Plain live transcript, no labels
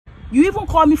You even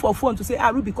call me for phone to say,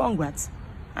 Ruby, congrats.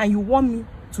 And you want me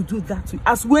to do that to you.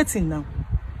 As waiting now.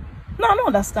 No, I don't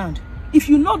understand. If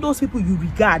you know those people you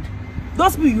regard,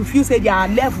 those people you feel say they are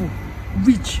level,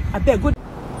 rich, I beg, go.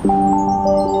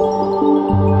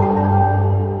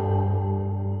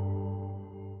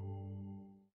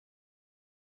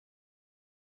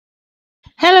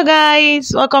 Hello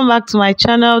guys, welcome back to my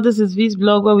channel. This is V's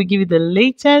blog, where we give you the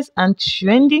latest and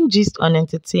trending gist on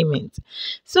entertainment.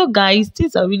 So guys,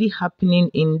 things are really happening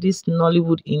in this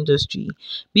Nollywood industry.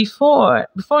 Before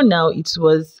now, it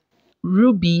was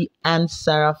Ruby and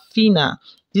Sarafina.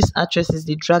 These actresses,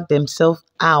 they dragged themselves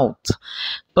out,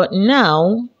 but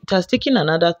now it has taken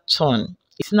another turn.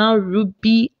 It's now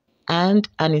Ruby and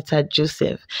Anita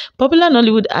Joseph. Popular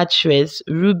Nollywood actress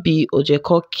Ruby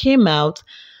Ojiakor came out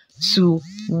to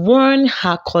warn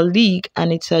her colleague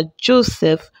Anita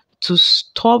Joseph to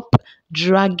stop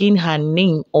dragging her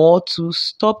name, or to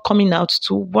stop coming out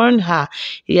to warn her.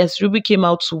 Yes, Ruby came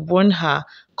out to warn her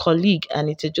colleague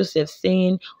Anita Joseph,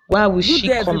 saying, why would she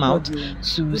come out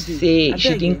to say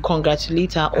she didn't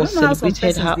congratulate her or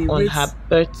celebrated her on her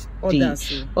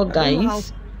birthday? But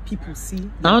guys, I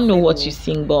don't know what you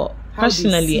think, but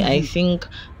personally, I think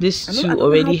these two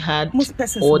already had,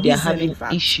 or they're having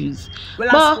issues.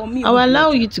 But I will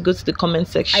allow you to go to the comment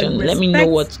section. Let me know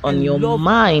what's on your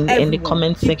mind in the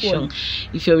comment section.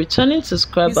 If you're a returning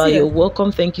subscriber, you're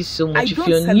welcome. Thank you so much. If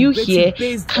you're new here,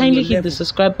 kindly hit the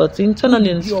subscribe button, turn on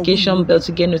the notification bell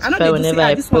to get notified whenever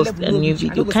I post a new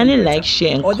video. Kindly like,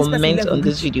 share, and comment on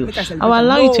this video. I will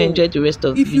allow you to enjoy the rest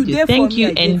of the video. Thank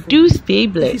you, and do stay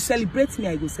blessed. If you celebrate me,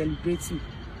 I will celebrate you.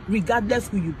 Regardless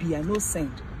who you be, I know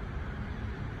send.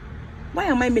 Why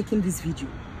am I making this video?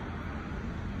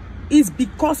 It's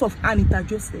because of Anita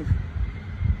Joseph.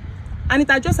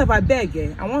 Anita Joseph, I beg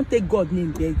you, I won't take God's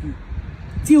name, beg you.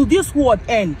 Till this world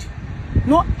end,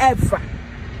 no ever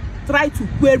try to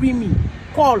query me,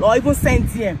 call, or even send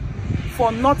DM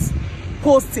for not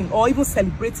posting or even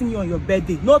celebrating you on your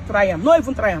birthday. No try am, no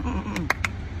even try am.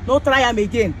 No try am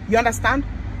again. You understand?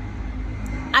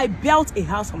 I built a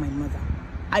house for my mother.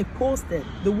 I posted,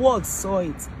 the world saw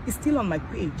it. It's still on my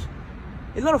page.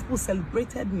 A lot of people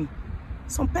celebrated me.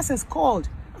 Some persons called,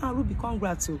 Ruby,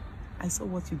 congrats. I saw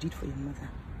what you did for your mother.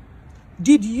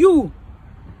 Did you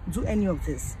do any of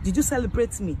this? Did you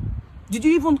celebrate me? Did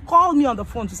you even call me on the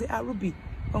phone to say, Ruby,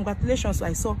 congratulations,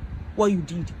 I saw what you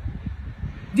did?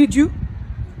 Did you?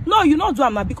 No, you not do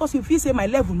that, because if you say my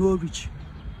level no reach,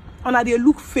 on a they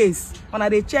look face, on a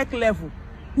they check level,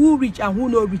 who reach and who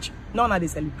no reach, none of they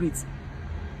celebrate.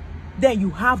 Then you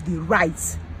have the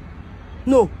right.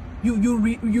 No,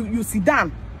 you sit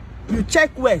down, you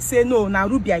check where, say no, now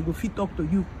Ruby, I go fit talk to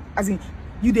you. As in,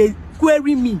 you they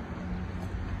query me.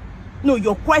 No,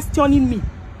 you're questioning me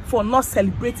for not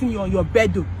celebrating you on your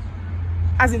birthday.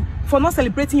 As in, for not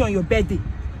celebrating you on your birthday.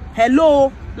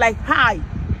 Hello, like hi,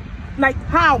 like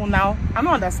how now? I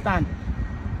don't understand.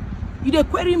 You they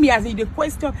query me, as in you they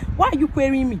question. Why are you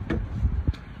querying me?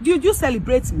 Did you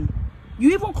celebrate me?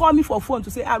 You even call me for phone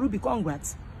to say, Ruby,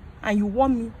 congrats. And you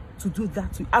want me to do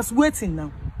that to you. As waiting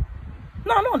now.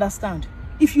 No, I don't understand.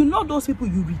 If you know those people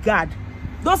you regard,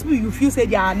 those people you feel say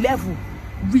they are level,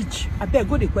 rich, I beg,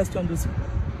 go to question those people.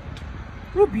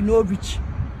 Ruby no rich.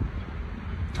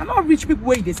 I'm not rich people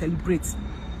where they celebrate.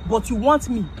 But you want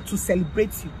me to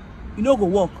celebrate you. You know go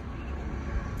work.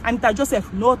 Anita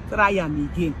Joseph, no try am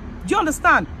again. Do you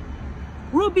understand?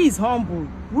 Ruby is humble.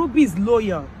 Ruby is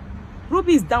loyal.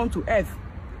 Ruby is down to earth.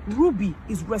 Ruby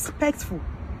is respectful.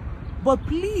 But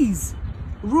please,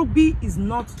 Ruby is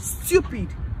not stupid.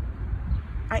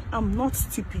 I am not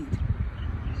stupid.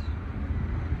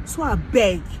 So I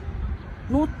beg,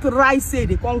 no try say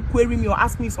they can't query me or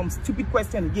ask me some stupid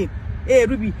question again. Hey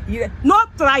Ruby,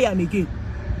 not try am again.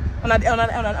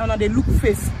 And they look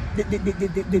face,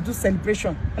 they do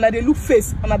celebration. And they look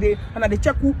face, and they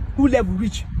check who level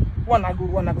reach. One I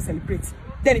go celebrate.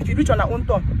 Then if you reach on our own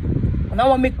turn, and I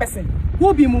want to make person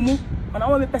who be mumu, and I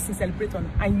want to make person celebrate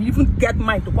on, and you even get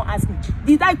mine to come ask me,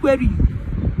 did I query you?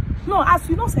 No, as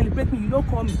you don't celebrate me, you don't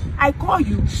call me. I call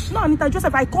you. No, Anita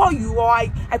Joseph, I call you, or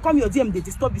I come your DM, they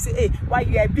disturb you, say, hey, why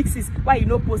you are big sis, why you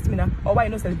don't post me now, or why you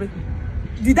don't celebrate me?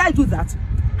 Did I do that?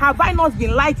 Have I not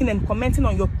been liking and commenting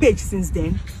on your page since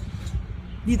then?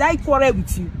 Did I quarrel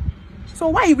with you? So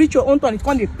why you reach your own turn, it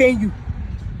can't pain you?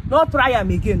 No try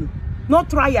am again. No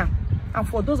try am. And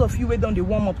for those of you who don't they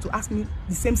warm up to ask me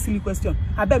the same silly question,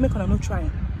 I bet make on no try.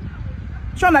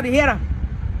 Sure, na the hearer.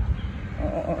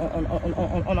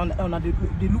 On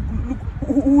the look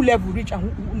who level reach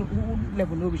and who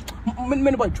level no reach.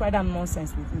 Many boy try that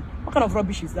nonsense with me. What kind of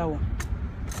rubbish is that one?